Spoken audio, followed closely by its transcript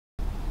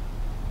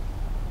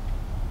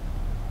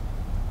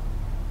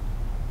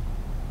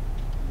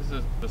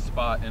The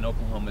spot in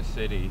Oklahoma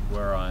City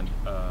where on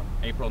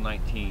April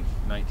 19th,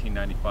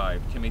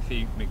 1995,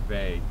 Timothy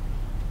McVeigh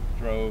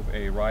drove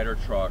a Ryder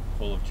truck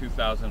full of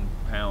 2,000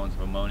 pounds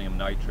of ammonium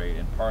nitrate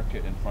and parked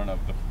it in front of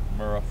the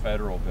Murrah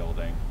Federal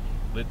Building,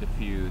 lit the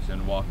fuse,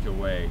 and walked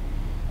away.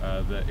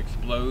 The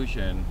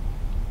explosion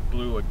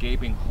blew a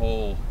gaping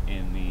hole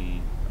in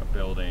the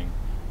building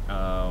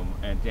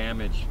and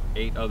damaged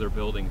 8 other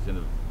buildings in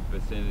the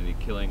vicinity,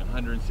 killing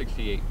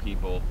 168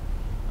 people,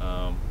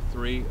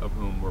 3 of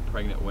whom were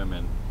pregnant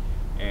women,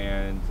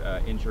 and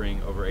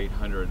injuring over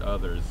 800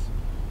 others.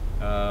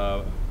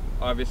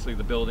 Obviously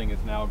the building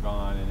is now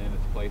gone, and in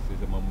its place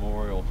is a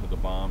memorial to the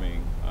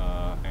bombing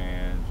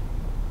and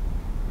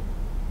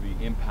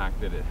the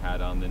impact that it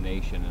had on the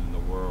nation and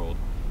the world.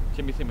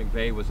 Timothy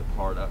McVeigh was a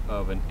part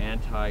of an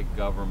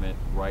anti-government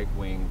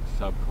right-wing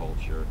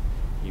subculture.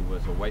 He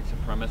was a white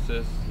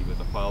supremacist, he was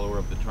a follower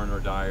of the Turner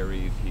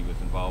Diaries, he was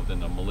involved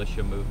in a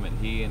militia movement.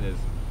 He and his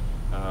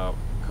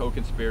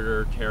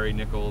co-conspirator Terry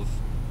Nichols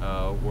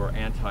were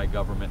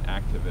anti-government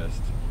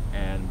activists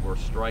and were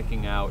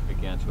striking out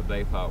against what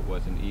they thought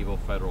was an evil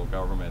federal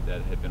government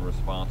that had been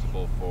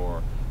responsible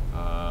for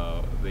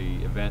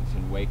the events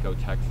in Waco,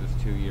 Texas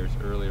 2 years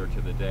earlier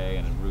to the day,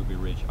 and in Ruby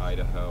Ridge,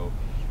 Idaho.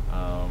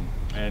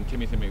 And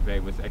Timothy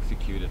McVeigh was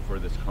executed for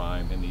this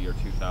crime in the year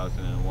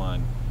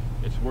 2001.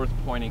 It's worth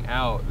pointing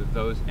out that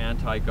those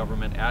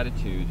anti-government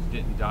attitudes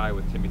didn't die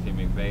with Timothy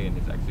McVeigh and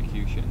his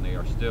execution. They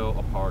are still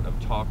a part of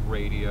talk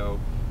radio,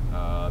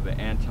 the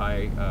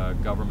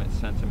anti-government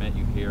sentiment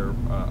you hear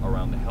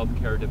around the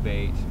healthcare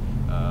debate.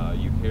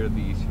 You hear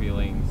these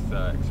feelings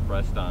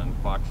expressed on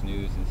Fox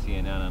News and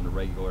CNN on a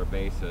regular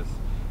basis.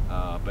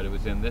 But it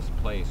was in this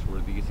place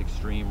where these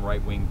extreme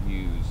right-wing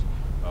views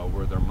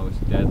were their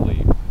most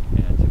deadly.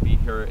 And to be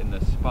here in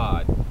this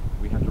spot,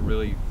 we have to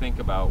really think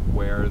about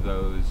where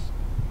those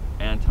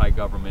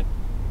anti-government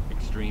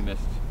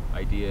extremist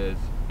ideas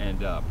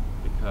end up,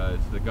 because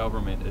the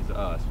government is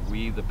us.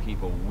 We the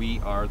people, we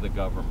are the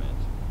government.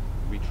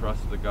 We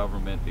trust the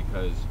government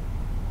because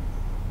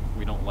if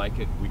we don't like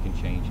it, we can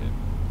change it.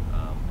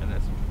 And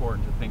it's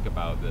important to think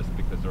about this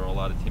because there are a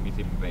lot of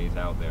Timothy McVeighs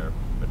out there,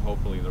 but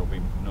hopefully there will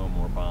be no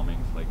more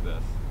bombings like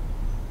this.